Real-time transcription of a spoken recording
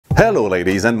Hello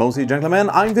ladies and mostly gentlemen,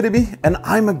 I'm Viny and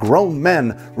I'm a grown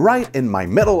man right in my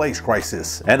middle-age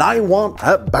crisis and I want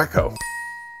a backhoe.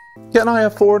 Can I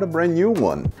afford a brand new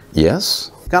one? Yes.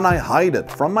 Can I hide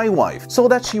it from my wife so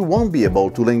that she won't be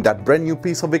able to link that brand new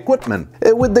piece of equipment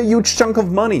with the huge chunk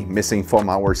of money missing from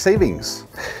our savings?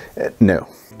 No.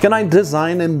 Can I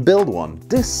design and build one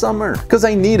this summer? Because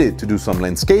I needed to do some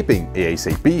landscaping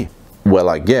ASAP. Well,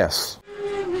 I guess.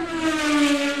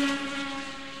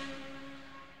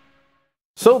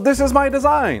 So this is my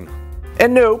design.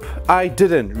 And nope, I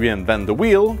didn't reinvent the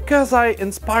wheel because I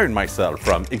inspired myself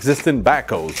from existing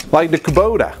backhoes like the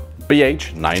Kubota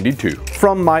BH92.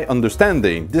 From my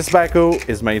understanding, this backhoe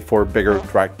is made for bigger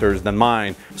tractors than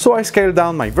mine, so I scaled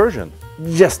down my version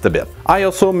just a bit. I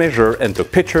also measured and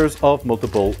took pictures of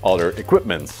multiple other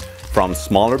equipments, from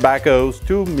smaller backhoes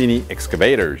to mini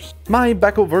excavators. My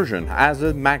backhoe version has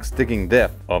a max digging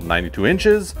depth of 92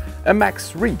 inches, a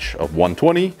max reach of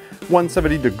 120,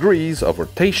 170 degrees of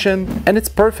rotation, and it's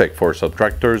perfect for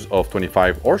subtractors of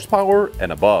 25 horsepower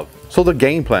and above. So the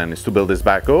game plan is to build this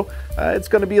backhoe. It's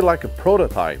gonna be like a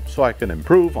prototype so I can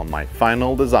improve on my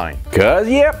final design. Cause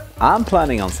yep, I'm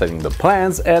planning on selling the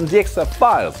plans and the Excel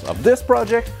files of this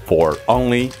project for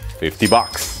only 50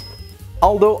 bucks.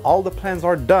 Although all the plans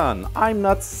are done, I'm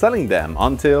not selling them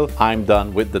until I'm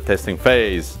done with the testing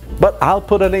phase. But I'll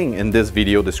put a link in this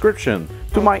video description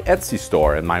to my Etsy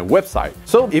store and my website.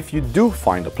 So if you do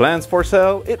find the plans for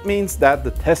sale, it means that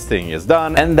the testing is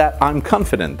done and that I'm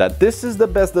confident that this is the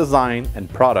best design and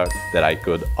product that I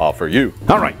could offer you.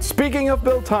 Alright, speaking of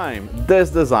build time, this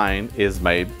design is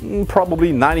made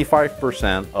probably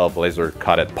 95% of laser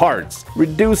cutted parts,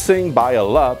 reducing by a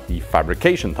lot the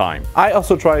fabrication time. I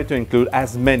also tried to include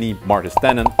as many mortise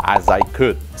tenon as I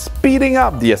could, speeding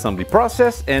up the assembly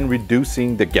process and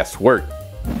reducing the guesswork.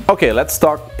 Okay, let's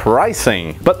talk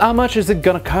pricing. But how much is it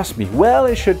gonna cost me? Well,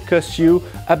 it should cost you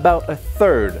about a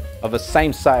third of a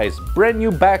same size brand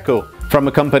new backhoe from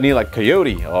a company like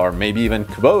Coyote or maybe even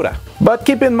Kubota. But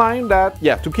keep in mind that,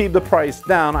 yeah, to keep the price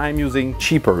down, I'm using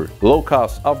cheaper,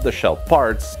 low-cost off-the-shelf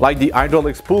parts like the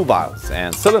hydraulic spool valves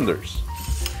and cylinders.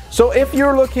 So if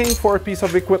you're looking for a piece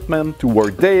of equipment to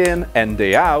work day in and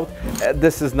day out,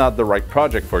 this is not the right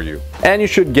project for you. And you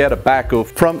should get a backhoe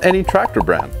from any tractor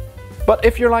brand. But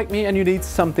if you're like me and you need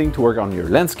something to work on your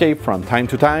landscape from time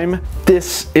to time,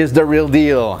 this is the real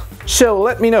deal. So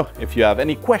let me know if you have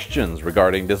any questions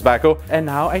regarding this backhoe, and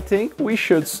now I think we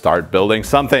should start building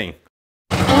something.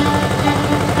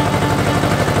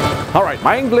 Alright,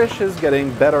 my English is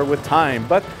getting better with time,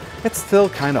 but it's still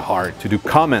kind of hard to do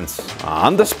comments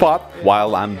on the spot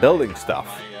while I'm building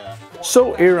stuff.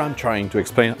 So here I'm trying to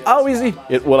explain how easy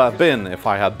it would have been if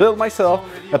I had built myself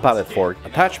a pallet fork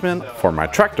attachment for my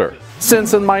tractor.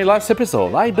 Since in my last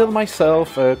episode I built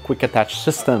myself a quick attach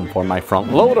system for my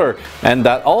front loader and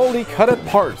that all the cutted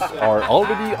parts are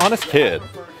already on a skid.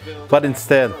 But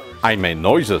instead I made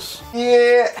noises.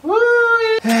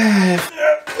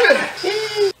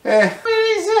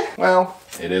 Well,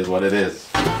 it is what it is.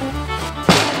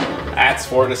 That's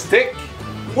for the stick.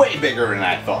 Way bigger than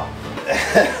I thought.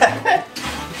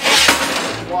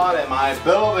 What am I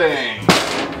building?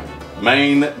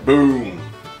 Main boom.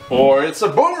 Or it's a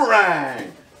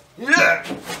boomerang. Yeah.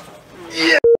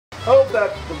 Yeah. Hope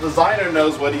that the designer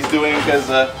knows what he's doing because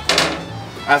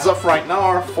as of right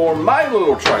now, for my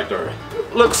little tractor,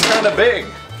 looks kind of big.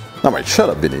 Alright, shut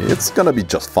up, Viny. It's gonna be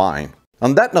just fine.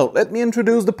 On that note, let me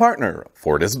introduce the partner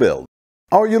for this build.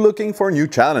 Are you looking for new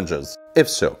challenges? If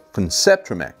so,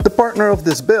 Conceptromec, the partner of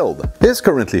this build, is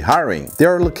currently hiring. They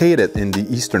are located in the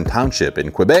Eastern Township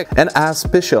in Quebec and has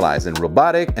specialized in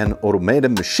robotic and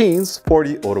automated machines for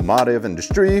the automotive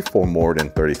industry for more than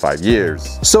 35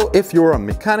 years. So if you're a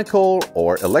mechanical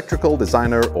or electrical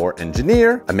designer or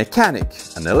engineer, a mechanic,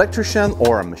 an electrician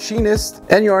or a machinist,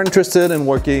 and you're interested in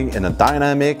working in a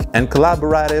dynamic and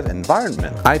collaborative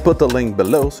environment, I put the link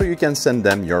below so you can send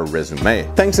them your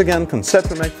resume. Thanks again,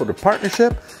 Conceptromec, for the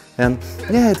partnership. And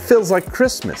yeah, it feels like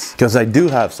Christmas, because I do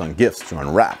have some gifts to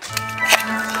unwrap.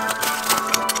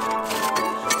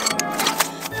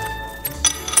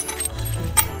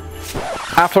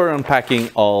 After unpacking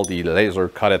all the laser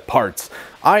cutted parts,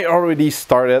 I already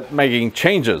started making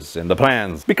changes in the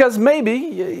plans. Because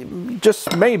maybe,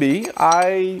 just maybe,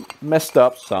 I messed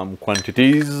up some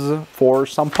quantities for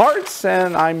some parts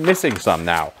and I'm missing some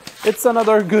now. It's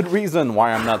another good reason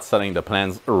why I'm not selling the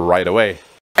plans right away.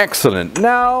 Excellent.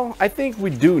 Now, I think we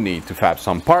do need to fab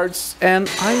some parts, and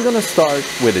I'm gonna start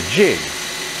with a jig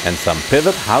and some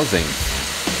pivot housings.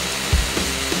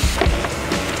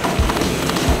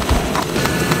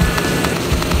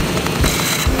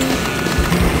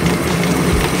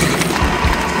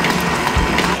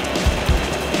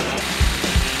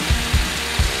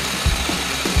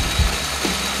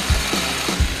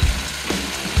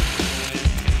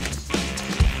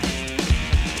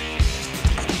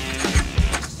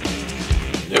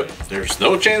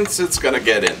 no chance it's gonna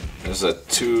get in. There's a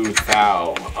 2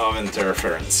 thou of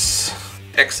interference.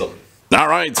 Excellent.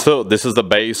 Alright, so this is the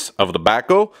base of the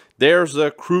backhoe. There's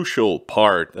a crucial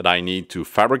part that I need to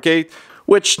fabricate,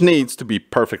 which needs to be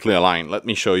perfectly aligned. Let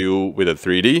me show you with a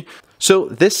 3D. So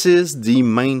this is the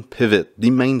main pivot,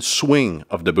 the main swing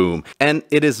of the boom, and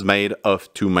it is made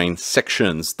of 2 main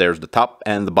sections. There's the top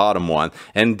and the bottom one,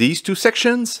 and these 2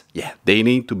 sections, yeah, they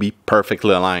need to be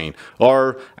perfectly aligned,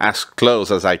 or as close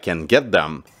as I can get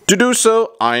them. To do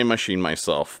so, I machine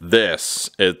myself this.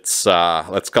 It's,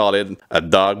 let's call it a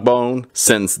dog bone,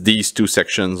 since these 2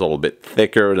 sections are a little bit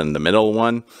thicker than the middle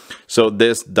one. So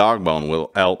this dog bone will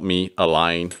help me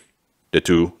align the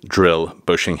 2 drill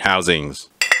bushing housings.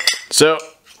 So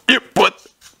you put,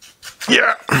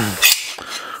 yeah,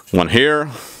 one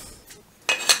here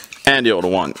and the other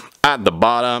one at the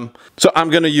bottom. So I'm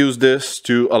gonna use this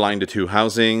to align the 2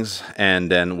 housings and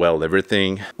then weld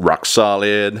everything rock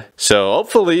solid. So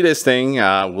hopefully this thing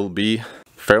will be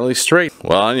fairly straight.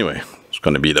 Well, anyway, it's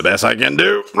gonna be the best I can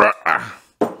do.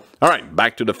 All right,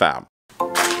 back to the fab.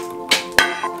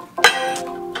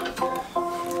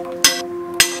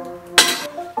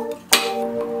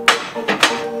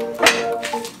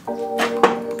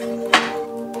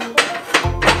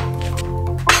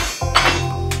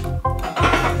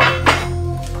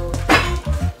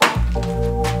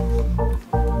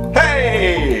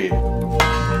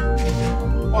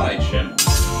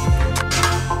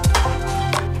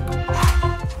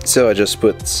 So I just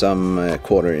put some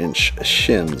 1/4 inch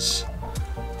shims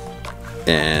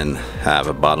and have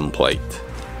a bottom plate.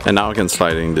 And now I can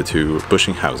slide in the 2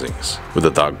 bushing housings with the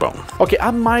dog bone. Okay,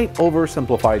 I might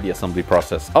oversimplify the assembly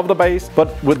process of the base, but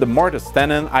with the mortise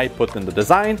tenon I put in the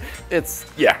design, it's,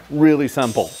 yeah, really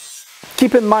simple.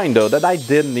 Keep in mind though that I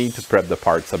did need to prep the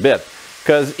parts a bit,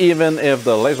 because even if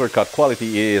the laser cut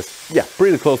quality is, yeah,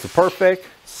 pretty close to perfect,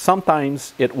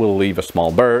 sometimes it will leave a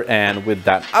small burr, and with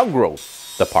that outgrowth,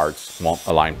 the parts won't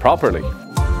align properly.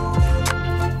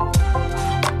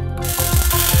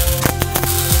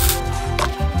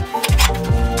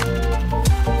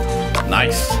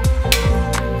 Nice.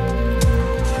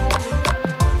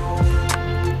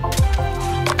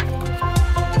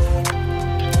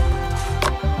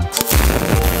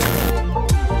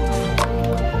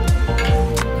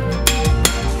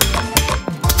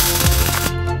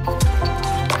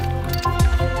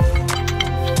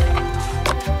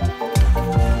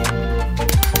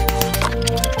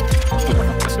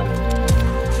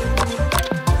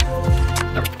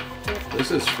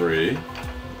 This is free.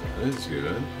 That is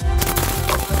good.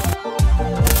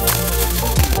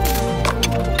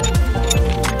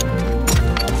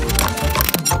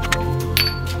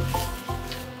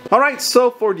 Alright,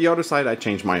 so for the other side I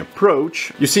changed my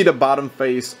approach. You see the bottom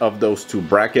face of those 2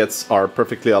 brackets are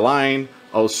perfectly aligned.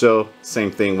 Also,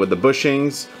 same thing with the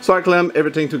bushings. So I clamp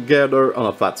everything together on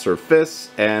a flat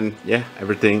surface and yeah,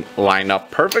 everything lined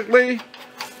up perfectly.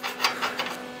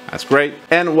 That's great.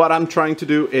 And what I'm trying to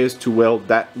do is to weld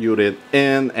that unit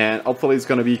in, and hopefully it's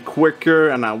gonna be quicker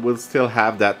and I will still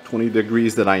have that 20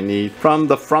 degrees that I need from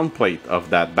the front plate of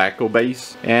that backhoe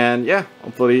base. And yeah,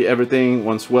 hopefully everything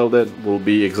once welded will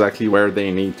be exactly where they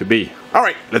need to be. All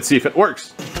right, let's see if it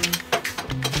works.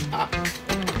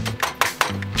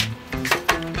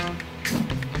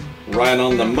 Right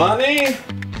on the money.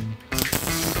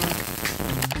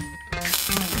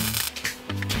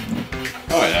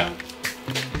 Oh yeah.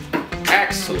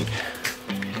 Excellent.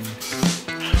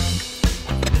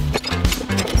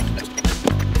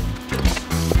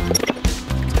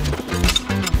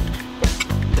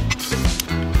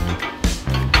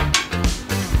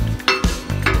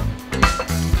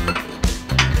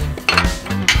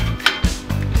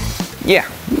 Yeah,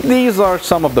 these are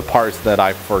some of the parts that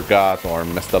I forgot or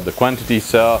messed up the quantity,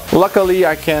 so luckily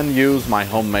I can use my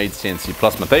homemade CNC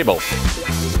plasma table.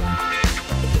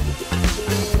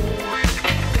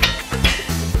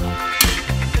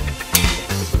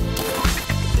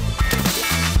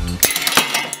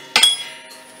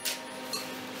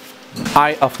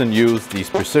 I often use these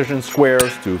precision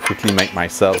squares to quickly make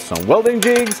myself some welding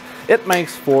jigs. It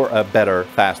makes for a better,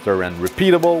 faster and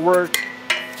repeatable work.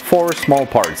 For small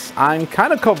parts, I'm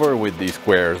kind of covered with these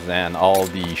squares and all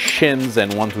the shims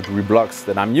and 1, 2, 3 blocks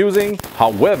that I'm using.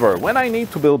 However, when I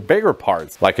need to build bigger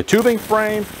parts, like a tubing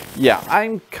frame, yeah,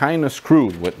 I'm kind of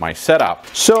screwed with my setup.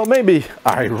 So maybe,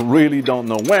 I really don't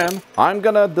know when, I'm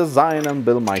gonna design and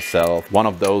build myself one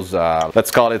of those, let's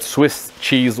call it Swiss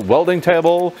cheese welding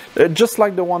table, just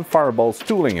like the one Fireball's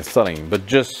Tooling is selling, but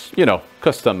just, you know,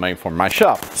 custom made for my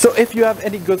shop. So if you have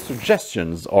any good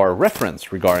suggestions or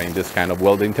reference regarding this kind of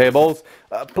welding tables,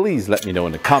 please let me know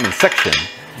in the comment section.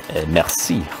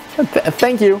 Merci.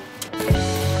 Thank you.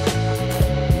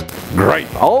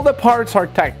 Great, all the parts are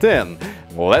tacked in.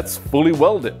 Let's fully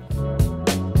weld it.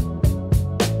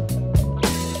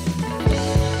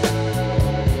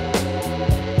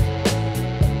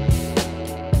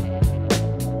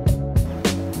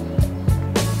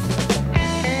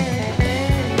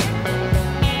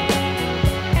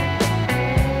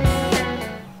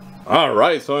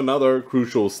 Alright, so another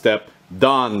crucial step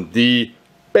done. The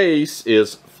base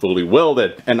is fully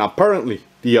welded, and apparently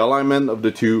the alignment of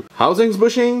the two housings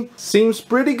bushing seems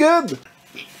pretty good.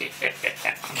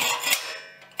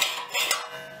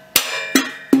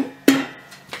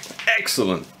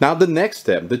 Excellent. Now the next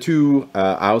step, the two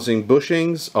housing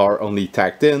bushings are only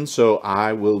tacked in, so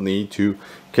I will need to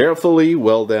carefully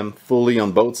weld them fully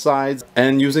on both sides,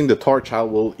 and using the torch I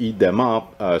will eat them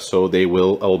up so they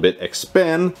will a little bit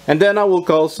expand, and then I will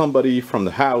call somebody from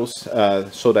the house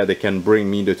so that they can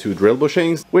bring me the two drill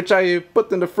bushings, which I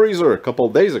put in the freezer a couple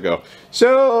days ago. So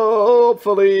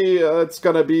hopefully it's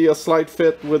gonna be a slight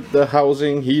fit with the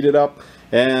housing heated up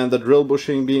and the drill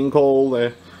bushing being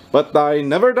cold, but I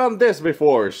never done this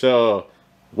before, so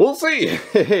we'll see.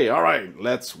 Hey, all right,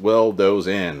 let's weld those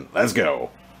in. Let's go.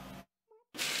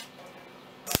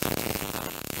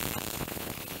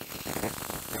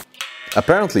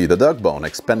 Apparently the dog bone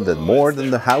expanded more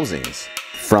than the housings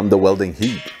from the welding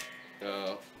heat,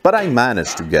 but I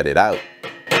managed to get it out.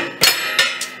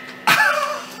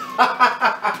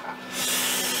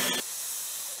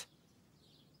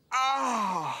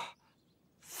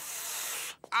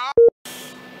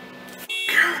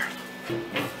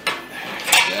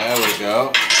 There we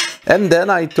go. And then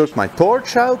I took my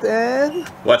torch out and...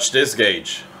 Watch this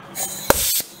gauge.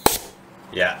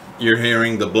 Yeah, you're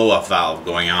hearing the blow-off valve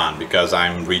going on because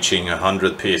I'm reaching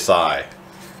 100 psi,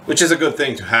 which is a good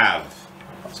thing to have.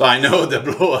 So I know the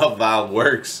blow-off valve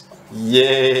works.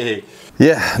 Yay!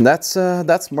 Yeah, that's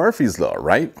Murphy's Law,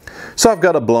 right? So I've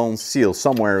got a blown seal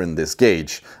somewhere in this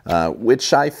gauge,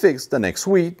 which I fixed the next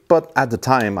week, but at the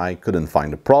time I couldn't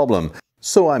find a problem,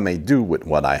 so I made do with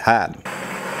what I had.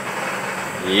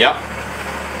 Yep.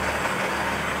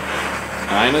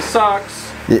 Kinda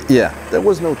sucks. Yeah, there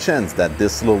was no chance that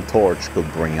this little torch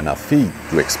could bring enough heat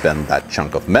to expand that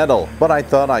chunk of metal, but I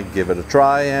thought I'd give it a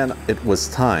try, and it was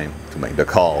time to make the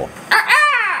call.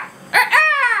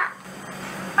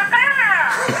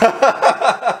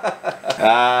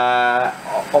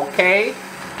 Okay.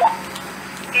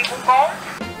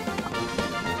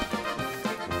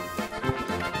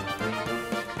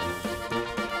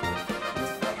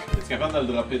 Es capable de le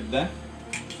dropper dedans?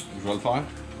 Je vais le faire.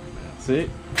 Merci.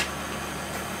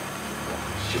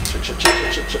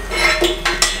 Shit.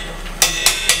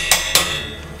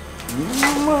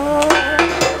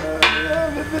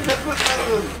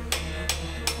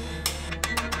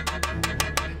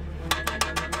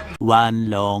 One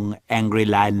long, angry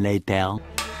line later.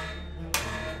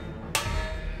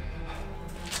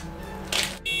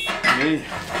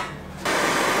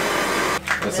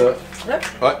 That's it.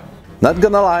 What? Not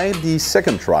gonna lie, the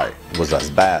second try was as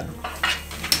bad.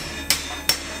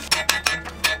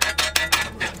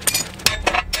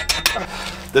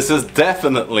 This is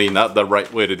definitely not the right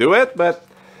way to do it, but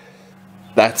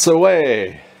that's the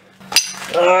way.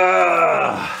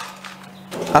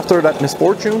 After that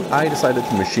misfortune, I decided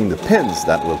to machine the pins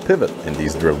that will pivot in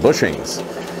these drill bushings.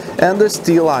 And the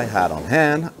steel I had on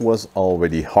hand was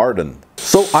already hardened.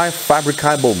 So I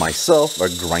fabricated myself a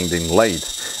grinding lathe,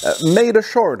 made a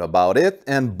short about it,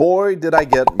 and boy did I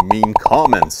get mean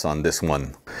comments on this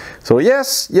one. So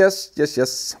yes,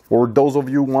 for those of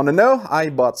you who want to know, I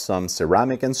bought some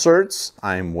ceramic inserts.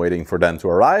 I'm waiting for them to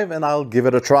arrive and I'll give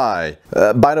it a try.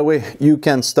 By the way, you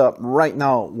can stop right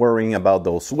now worrying about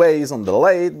those ways on the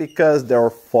lathe because they're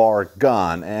far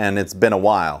gone and it's been a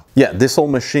while. Yeah, this whole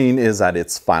machine is at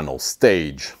its final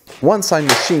stage. Once I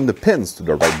machined the pins to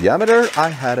the right diameter,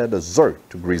 I added a zerk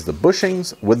to grease the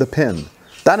bushings with the pin.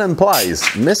 That implies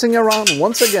messing around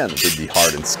once again with the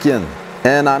hardened skin.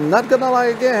 And I'm not gonna lie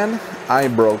again, I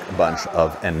broke a bunch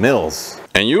of end mills.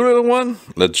 And you little one,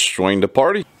 let's join the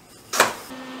party.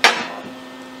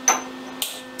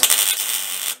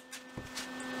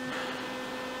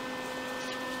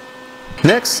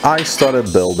 Next, I started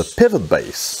to build a pivot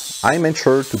base. I made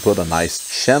sure to put a nice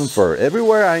chamfer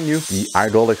everywhere I knew the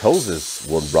hydraulic hoses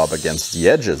would rub against the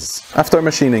edges. After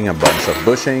machining a bunch of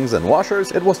bushings and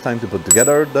washers, it was time to put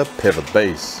together the pivot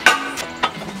base.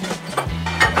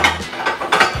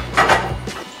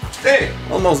 Hey,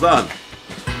 almost done.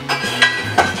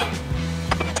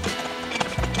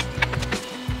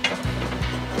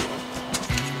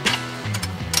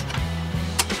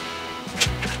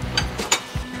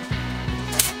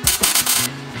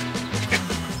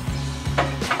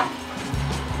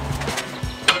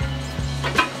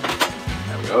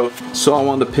 go. So I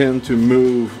want the pin to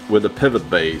move with the pivot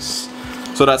base.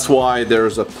 So that's why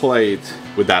there's a plate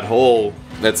with that hole.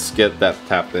 Let's get that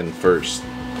tapped in first.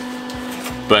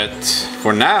 But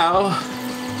for now,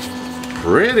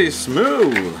 pretty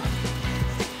smooth.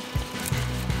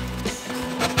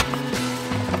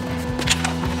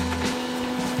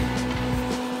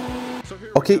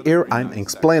 Okay, here I'm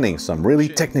explaining some really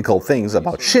technical things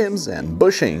about shims and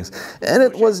bushings, and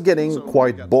it was getting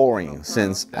quite boring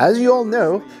since, as you all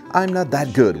know, I'm not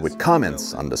that good with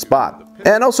comments on the spot.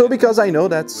 And also because I know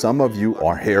that some of you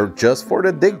are here just for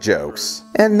the dick jokes,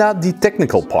 and not the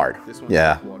technical part.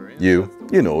 Yeah, you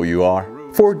know who you are.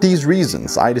 For these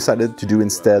reasons, I decided to do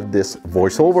instead this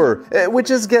voiceover,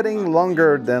 which is getting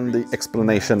longer than the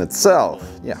explanation itself.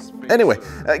 Yeah. Anyway,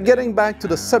 getting back to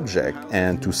the subject,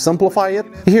 and to simplify it,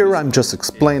 here I'm just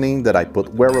explaining that I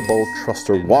put wearable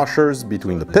thruster washers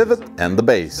between the pivot and the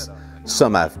base.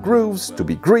 Some have grooves to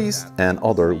be greased, and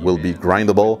other will be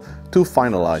grindable to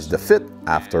finalize the fit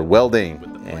after welding.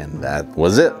 And that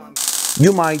was it.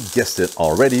 You might guessed it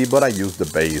already, but I used the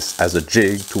base as a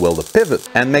jig to weld the pivot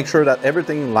and make sure that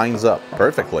everything lines up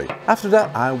perfectly. After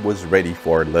that, I was ready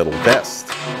for a little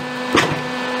test.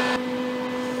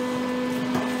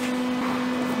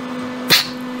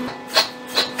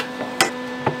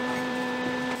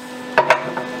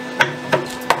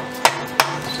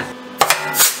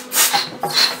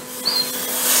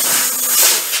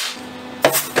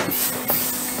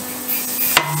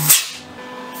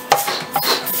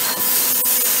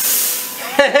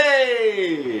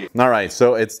 Alright,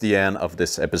 so it's the end of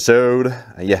this episode.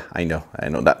 Yeah, I know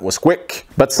that was quick.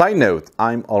 But side note,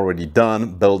 I'm already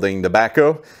done building the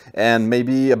backhoe and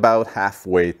maybe about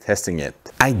halfway testing it.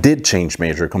 I did change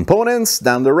major components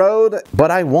down the road,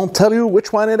 but I won't tell you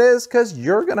which one it is because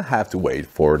you're gonna have to wait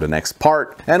for the next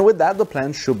part. And with that, the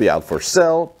plan should be out for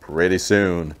sale pretty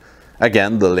soon.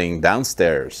 Again, the link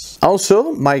downstairs.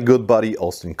 Also, my good buddy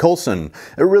Coulson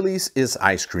released his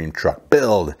ice cream truck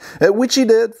build, which he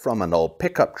did from an old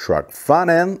pickup truck front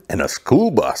end and a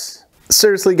school bus.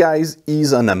 Seriously guys,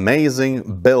 he's an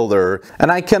amazing builder,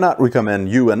 and I cannot recommend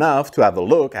you enough to have a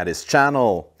look at his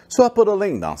channel. So I put a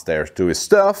link downstairs to his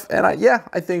stuff, and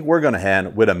I think we're gonna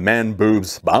end with a man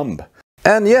boobs bump.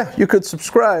 And yeah, you could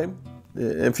subscribe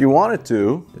if you wanted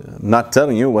to. I'm not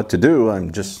telling you what to do,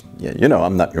 I'm just, you know,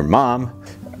 I'm not your mom,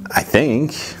 I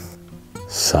think.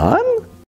 Son?